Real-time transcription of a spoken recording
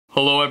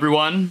Hello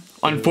everyone.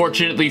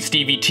 Unfortunately,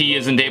 Stevie T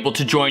isn't able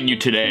to join you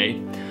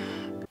today.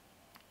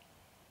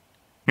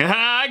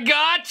 I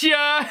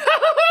gotcha!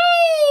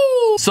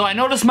 So I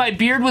noticed my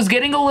beard was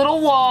getting a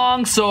little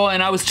long,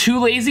 and I was too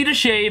lazy to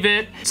shave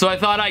it. So I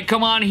thought I'd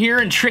come on here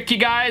and trick you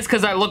guys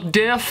because I look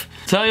diff.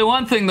 Tell you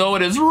one thing though,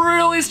 it is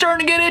really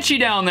starting to get itchy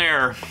down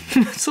there.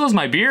 So is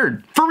my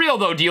beard. For real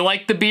though, do you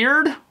like the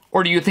beard?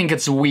 Or do you think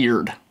it's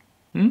weird?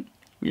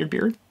 Weird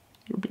beard?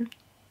 Weird beard?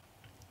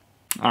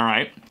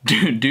 Alright.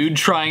 Dude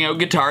trying out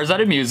guitars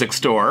at a music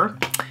store.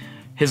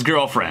 His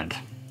girlfriend.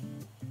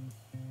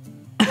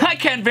 I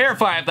can't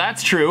verify if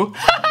that's true.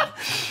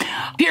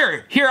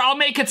 Here, I'll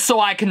make it so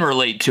I can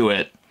relate to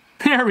it.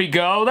 There we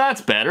go,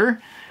 that's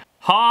better.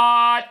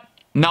 Hot.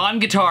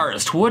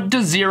 Non-guitarist. What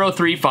does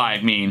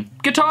 035 mean?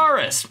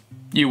 Guitarist.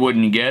 You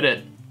wouldn't get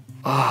it.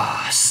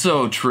 Ah,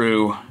 so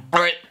true.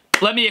 Alright,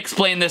 let me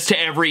explain this to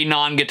every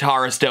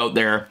non-guitarist out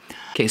there.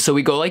 Okay, so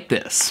we go like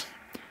this.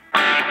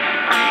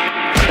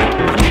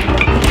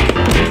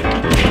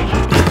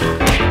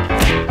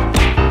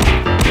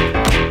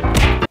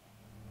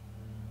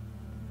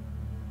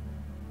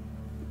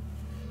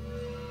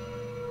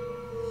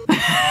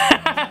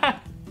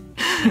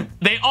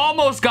 They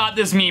almost got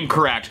this meme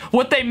correct.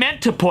 What they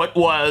meant to put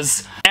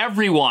was,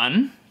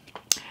 everyone,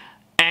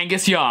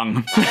 Angus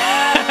Young.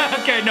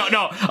 Okay,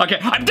 no, okay,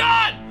 I'm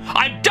done!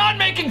 I'm done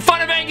making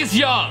fun of Angus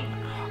Young!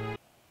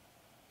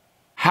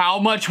 How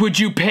much would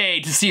you pay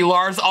to see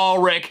Lars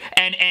Ulrich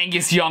and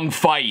Angus Young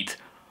fight?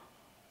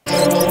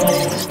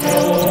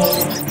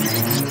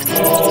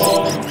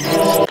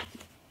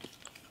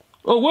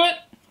 Oh,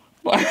 what?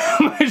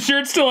 My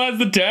shirt still has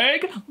the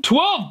tag?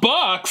 12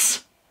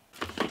 bucks?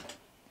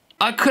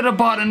 I could have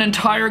bought an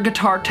entire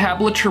guitar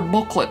tablature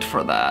booklet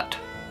for that.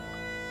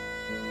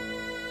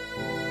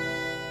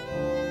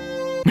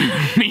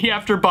 Me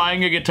after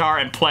buying a guitar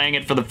and playing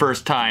it for the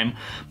first time.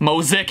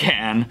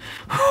 Mozican.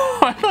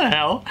 What the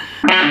hell?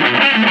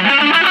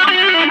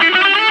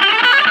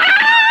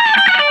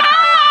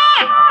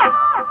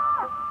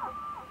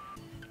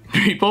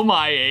 People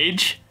my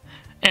age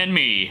and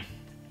me.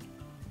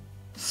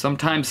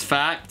 Sometimes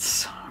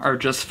facts are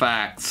just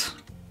facts.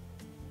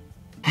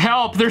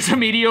 Help! There's a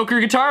mediocre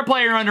guitar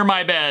player under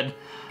my bed!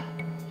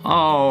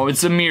 Oh,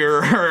 it's a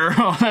mirror.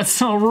 Oh, that's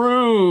so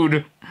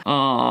rude.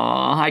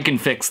 Oh, I can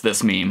fix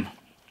this meme.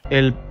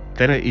 El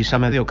there is a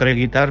mediocre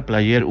guitar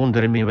player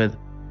under my bed.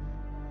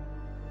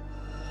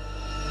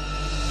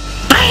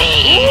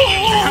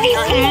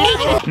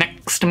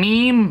 Next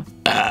meme.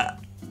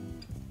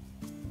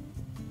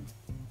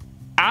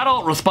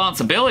 Adult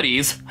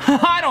responsibilities?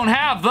 I don't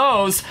have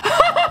those.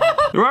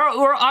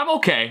 I'm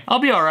okay. I'll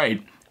be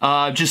alright.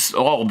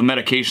 The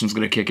medication's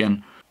gonna kick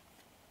in.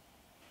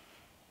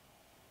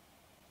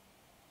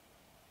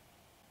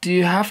 Do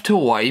you have to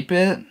wipe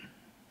it?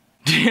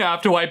 Do you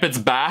have to wipe its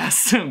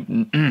bass?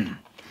 Alright,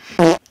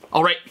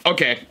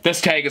 okay,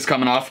 this tag is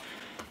coming off.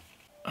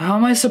 How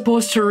am I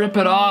supposed to rip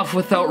it off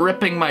without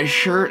ripping my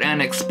shirt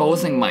and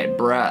exposing my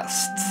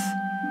breasts?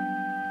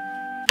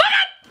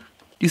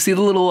 You see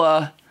the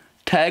little,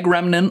 tag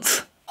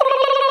remnants?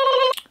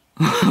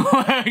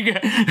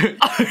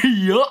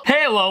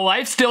 Hey,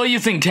 lowlife, still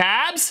using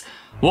tabs?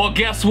 Well,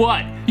 guess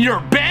what? You're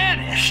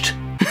banished!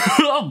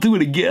 I'll do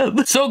it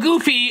again. So,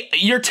 Goofy,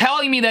 you're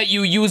telling me that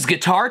you use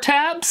guitar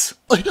tabs?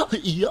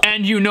 Yeah.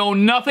 And you know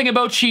nothing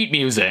about sheet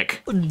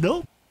music?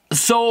 No.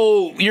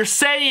 So, you're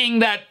saying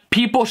that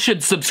people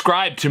should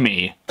subscribe to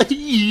me?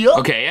 Yeah.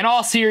 Okay, in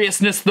all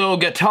seriousness though,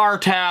 guitar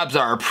tabs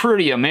are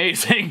pretty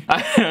amazing.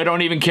 I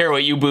don't even care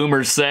what you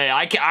boomers say.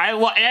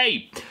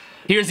 Hey!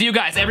 Here's you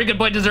guys. Every good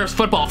boy deserves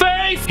football.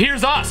 Face!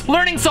 Here's us.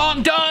 Learning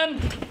song done.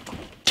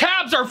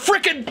 Tabs are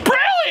freaking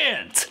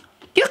brilliant!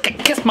 You can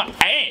kiss my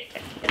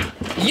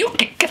ass. You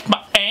can kiss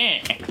my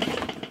ass.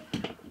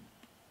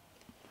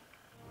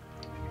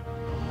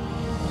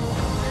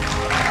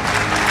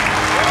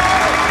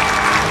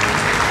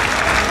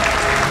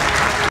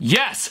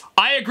 Yes,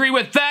 I agree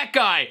with that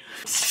guy.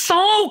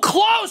 So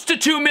close to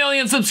 2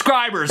 million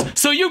subscribers.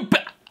 So you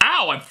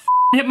ow, I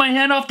hit my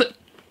hand off the...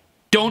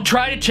 Don't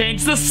try to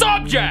change the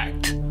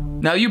subject!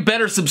 Now you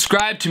better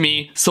subscribe to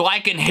me so I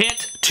can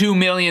hit 2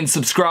 million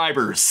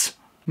subscribers.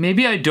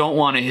 Maybe I don't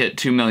want to hit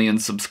 2 million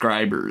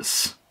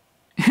subscribers.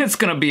 It's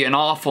gonna be an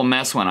awful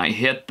mess when I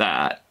hit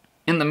that.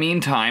 In the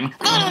meantime...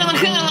 Oh.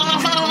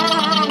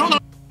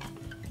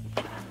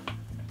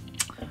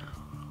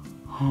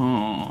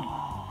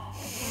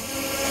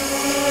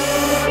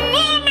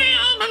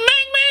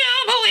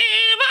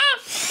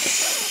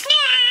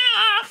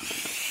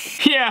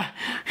 Yeah.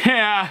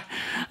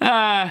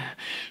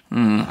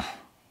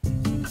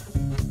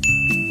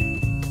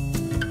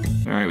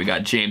 Alright, we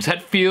got James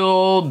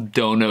Hetfield.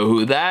 Don't know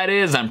who that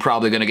is. I'm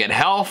probably gonna get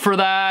hell for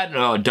that.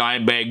 Oh,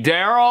 Dimebag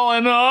Daryl,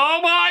 and oh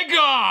my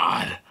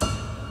god!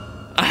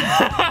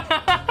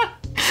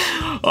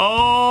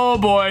 Oh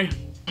boy.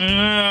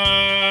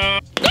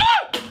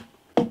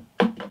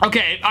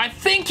 Okay, I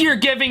think you're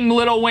giving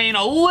Lil Wayne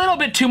a little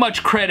bit too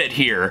much credit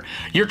here.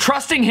 You're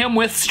trusting him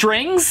with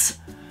strings?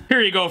 Here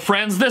you go,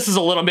 friends. This is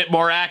a little bit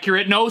more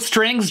accurate. No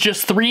strings,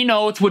 just 3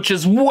 notes, which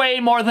is way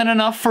more than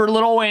enough for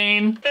Lil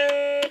Wayne.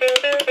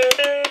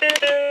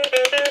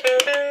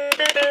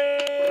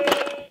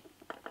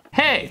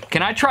 Hey,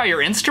 can I try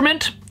your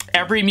instrument?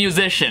 Every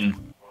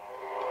musician.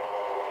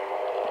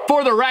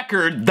 For the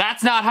record,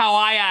 that's not how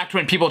I act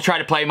when people try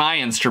to play my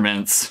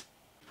instruments.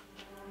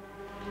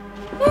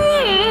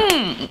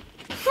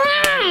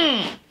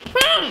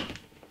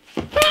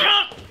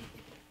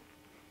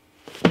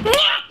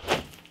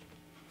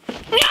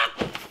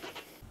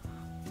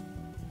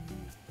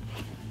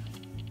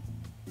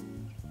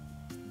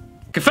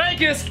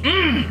 Kafakis!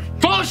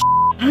 Full of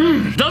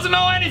shit! Doesn't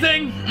know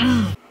anything!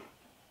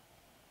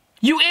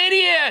 You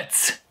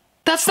idiots!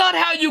 That's not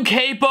how you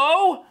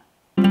capo!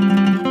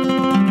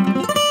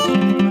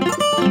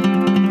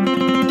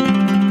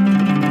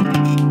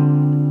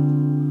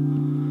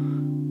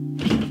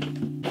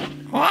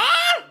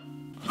 What?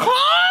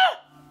 Huh?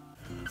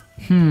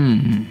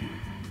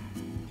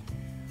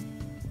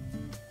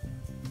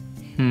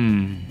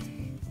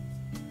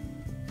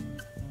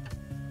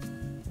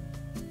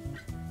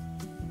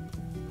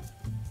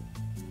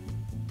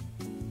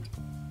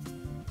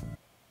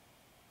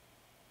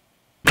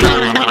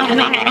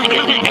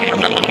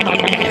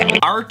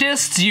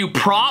 Artists you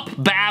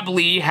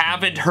probably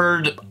haven't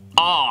heard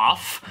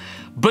of,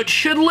 but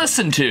should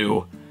listen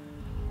to.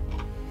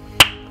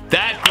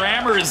 That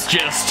grammar is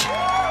just...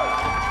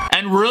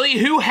 And really,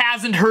 who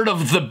hasn't heard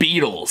of the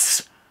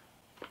Beatles?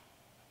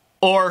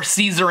 Or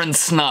Caesar and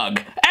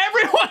Snug?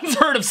 Everyone's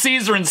heard of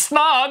Caesar and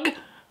Snug!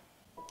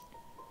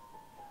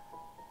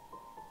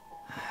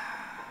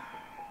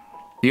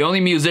 The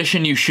only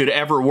musician you should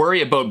ever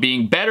worry about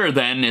being better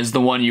than is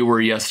the one you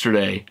were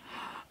yesterday.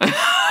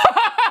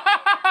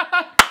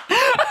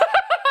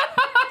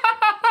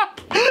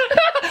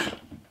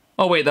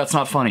 Oh wait, that's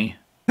not funny.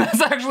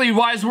 That's actually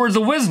wise words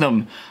of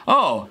wisdom.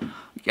 Oh,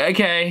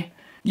 okay.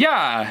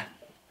 Yeah.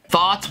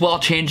 Thoughts while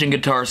changing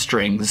guitar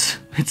strings.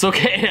 It's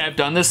okay, I've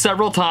done this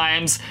several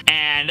times,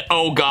 and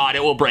oh god,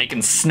 it will break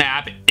and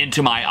snap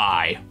into my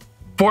eye.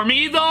 For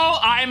me though,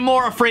 I'm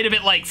more afraid of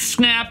it like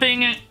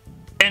snapping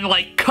and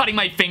like cutting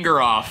my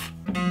finger off.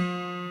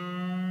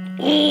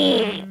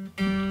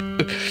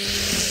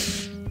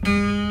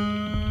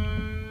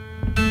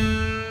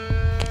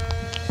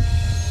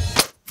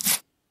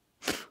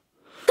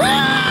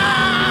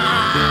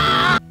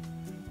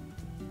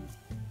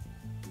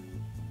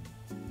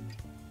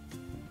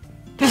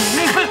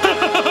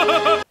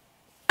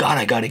 God,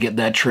 I gotta get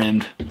that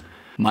trimmed.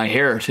 My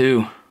hair,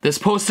 too. This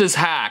post is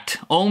hacked.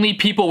 Only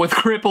people with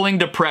crippling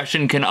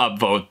depression can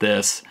upvote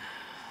this.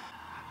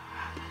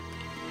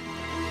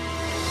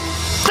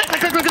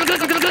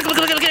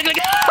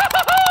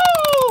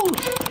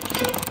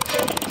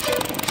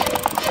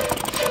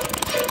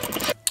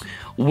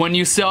 When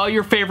you sell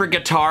your favorite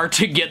guitar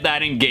to get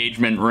that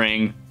engagement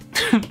ring.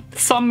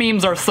 Some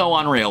memes are so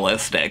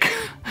unrealistic.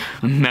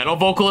 Metal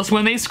vocalists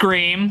when they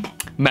scream,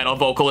 metal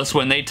vocalists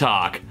when they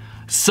talk.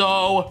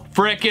 So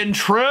frickin'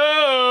 true!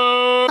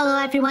 Hello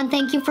everyone,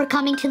 thank you for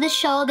coming to the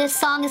show. This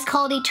song is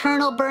called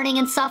Eternal Burning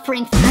and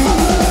Suffering.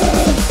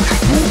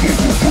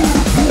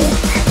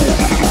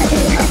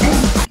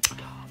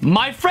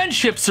 My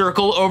friendship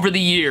circle over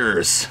the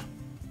years.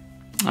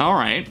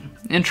 Alright,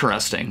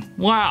 interesting.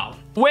 Wow.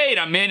 Wait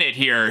a minute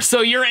here.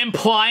 So you're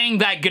implying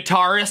that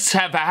guitarists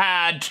have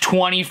had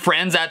 20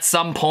 friends at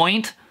some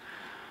point?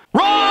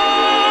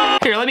 Wrong!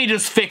 Here, let me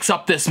just fix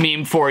up this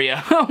meme for you.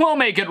 We'll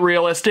make it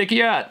realistic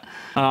yet.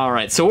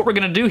 Alright, so what we're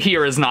gonna do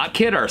here is not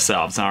kid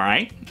ourselves,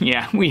 alright?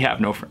 Yeah, we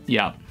have no friends.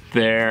 Yeah,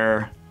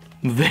 there.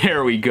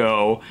 There we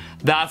go.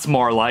 That's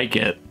more like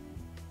it.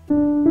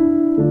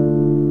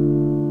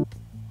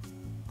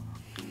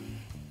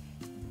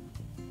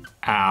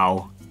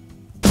 Ow.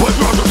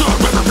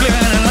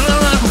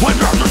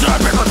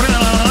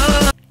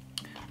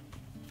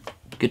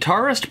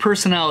 Guitarist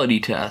personality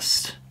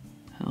test.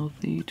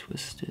 Healthy,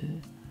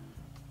 twisted.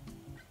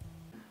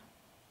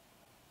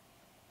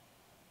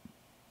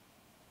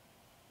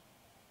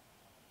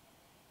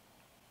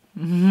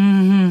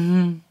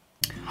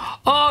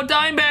 Oh,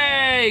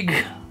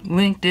 Dimebag!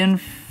 LinkedIn,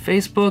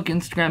 Facebook,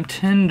 Instagram,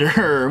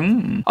 Tinder.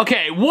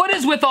 Okay, what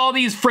is with all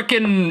these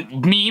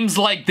frickin' memes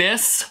like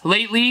this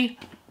lately?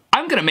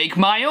 I'm gonna make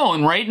my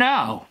own right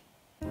now.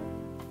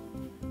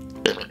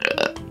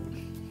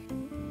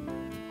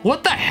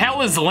 What the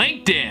hell is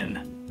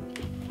LinkedIn?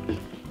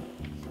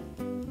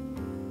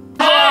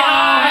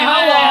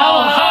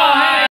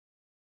 Hi.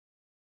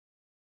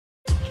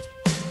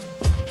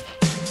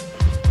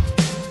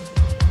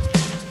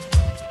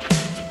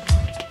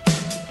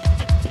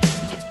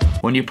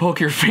 When you poke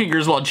your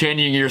fingers while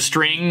changing your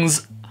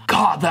strings,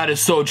 God, that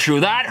is so true.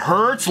 That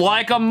hurts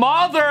like a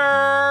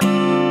mother.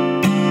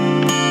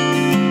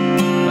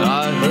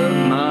 I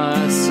hurt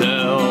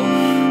myself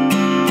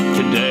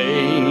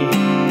today.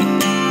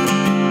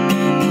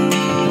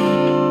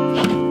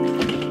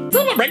 Did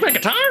someone break my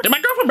guitar? Did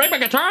my girlfriend break my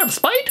guitar out of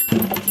spite?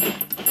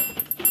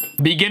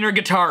 Beginner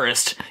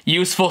guitarist.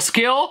 Useful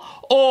skill,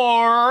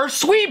 or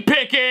sweep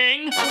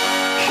picking.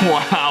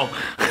 Wow.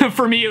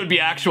 For me, it would be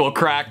actual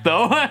crack,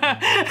 though.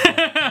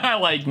 I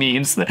like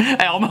memes.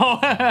 Elmo.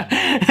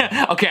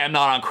 Okay, I'm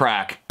not on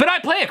crack. But I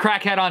play a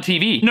crackhead on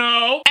TV.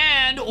 No.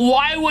 And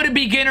why would a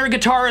beginner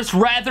guitarist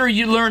rather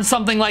you learn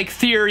something like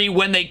theory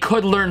when they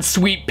could learn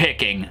sweep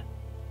picking?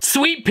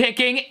 Sweep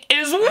picking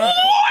is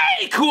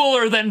way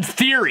cooler than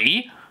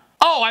theory.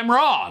 Oh, I'm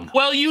wrong.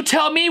 Well, you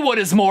tell me what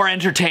is more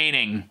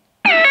entertaining.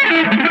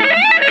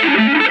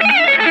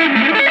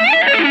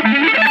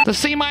 The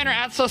C minor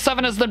Atso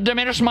 7 is the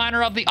diminished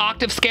minor of the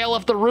octave scale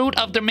of the root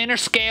of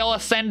diminished scale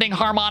ascending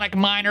harmonic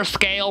minor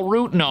scale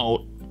root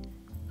note.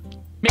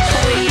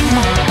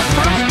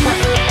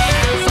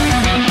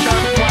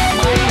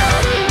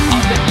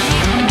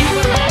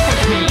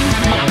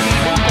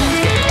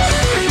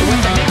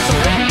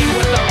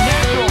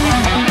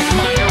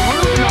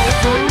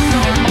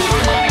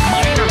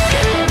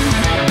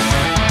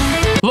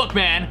 Look,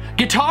 man,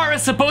 guitar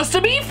is supposed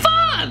to be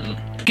fun.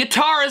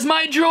 Guitar is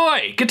my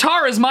joy.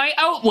 Guitar is my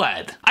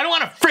outlet. I don't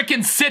want to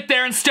frickin' sit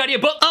there and study a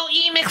book. Oh,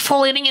 E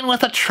mixolydian in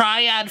with a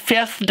triad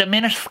fifth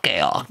diminished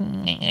scale.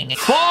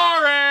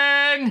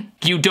 Boring!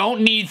 You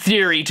don't need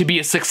theory to be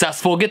a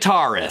successful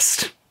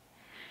guitarist.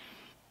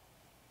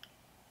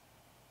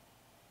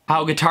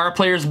 How guitar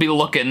players be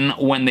looking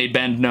when they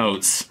bend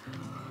notes.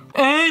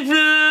 E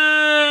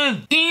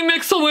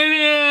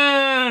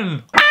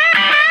mixolydian!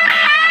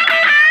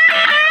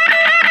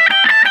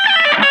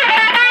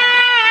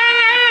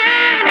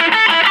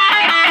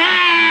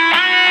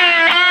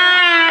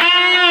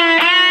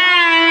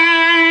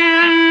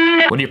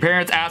 When your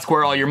parents ask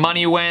where all your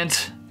money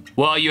went,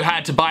 well, you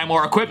had to buy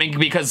more equipment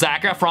because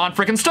Zac Efron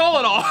frickin' stole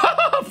it all.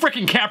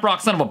 Frickin' Camp Rock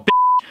son of a bitch.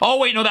 Oh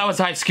wait, no, that was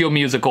High School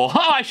Musical.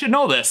 Oh, I should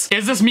know this.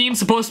 Is this meme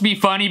supposed to be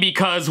funny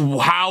because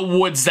how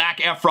would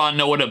Zac Efron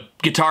know what a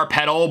guitar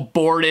pedal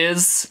board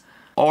is?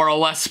 Or a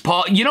Les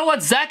Paul? You know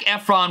what? Zac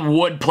Efron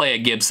would play a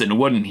Gibson,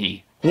 wouldn't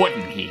he?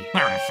 Wouldn't he?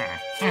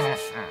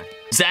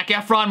 Zac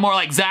Efron more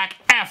like Zac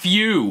F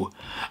you.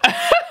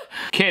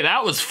 Okay,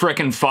 that was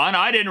frickin' fun.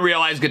 I didn't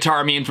realize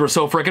guitar memes were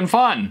so frickin'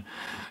 fun.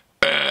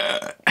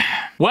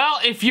 Well,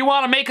 if you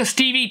want to make a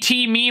Stevie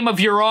T meme of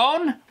your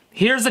own,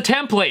 here's a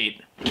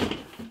template.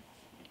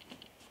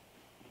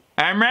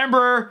 And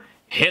remember,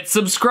 hit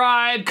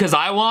subscribe, because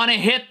I want to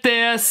hit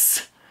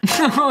this.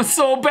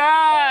 So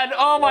bad.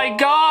 Oh my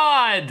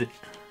god.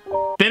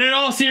 Then in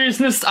all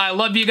seriousness, I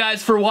love you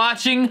guys for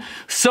watching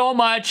so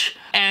much,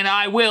 and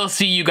I will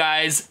see you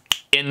guys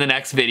in the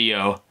next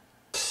video.